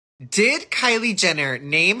Did Kylie Jenner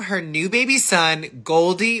name her new baby son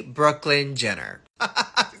Goldie Brooklyn Jenner?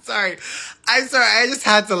 I'm sorry. I just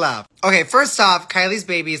had to laugh. Okay, first off, Kylie's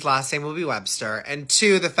baby's last name will be Webster. And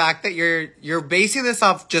two, the fact that you're basing this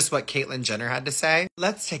off just what Caitlyn Jenner had to say.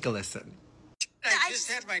 Let's take a listen. I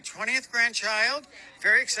just had my 20th grandchild.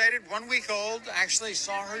 Very excited, 1 week old. Actually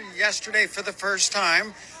saw her yesterday for the first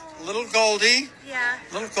time. Little Goldie. Yeah.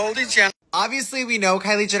 Little Goldie Jenner. Obviously, we know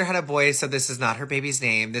Kylie Jenner had a boy, so this is not her baby's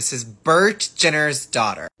name. This is Bert Jenner's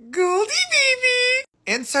daughter. Goldie Baby!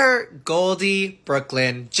 Insert Goldie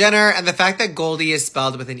Brooklyn Jenner. And the fact that Goldie is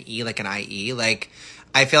spelled with an E like an I-E,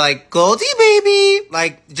 I feel like Goldie Baby,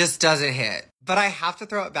 just doesn't hit. But I have to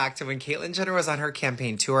throw it back to when Caitlyn Jenner was on her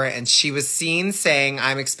campaign tour and she was seen saying,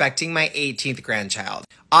 "I'm expecting my 18th grandchild."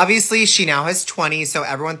 Obviously, she now has 20, so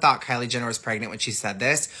everyone thought Kylie Jenner was pregnant when she said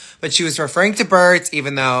this, but she was referring to Bert,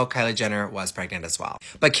 even though Kylie Jenner was pregnant as well.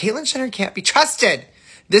 But Caitlyn Jenner can't be trusted.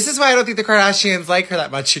 This is why I don't think the Kardashians like her that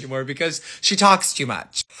much anymore, because she talks too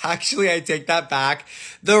much. Actually, I take that back.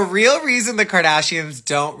 The real reason the Kardashians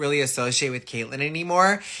don't really associate with Caitlyn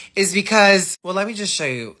anymore is because, well, let me just show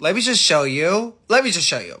you. Awesome.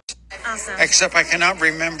 Except I cannot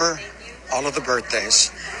remember all of the birthdays.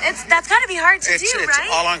 That's gotta be hard to do, It's right?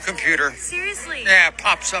 all on computer. Seriously. Yeah, it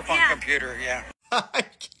pops up on Yeah. computer, yeah.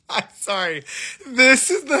 I'm sorry. This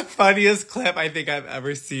is the funniest clip I think I've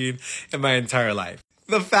ever seen in my entire life.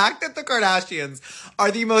 The fact that the Kardashians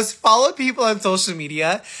are the most followed people on social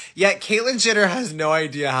media, yet Caitlyn Jenner has no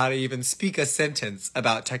idea how to even speak a sentence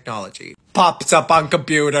about technology. Pops up on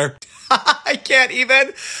computer. I can't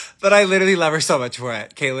even, but I literally love her so much for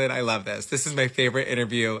it. Caitlyn, I love this. This is my favorite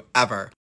interview ever.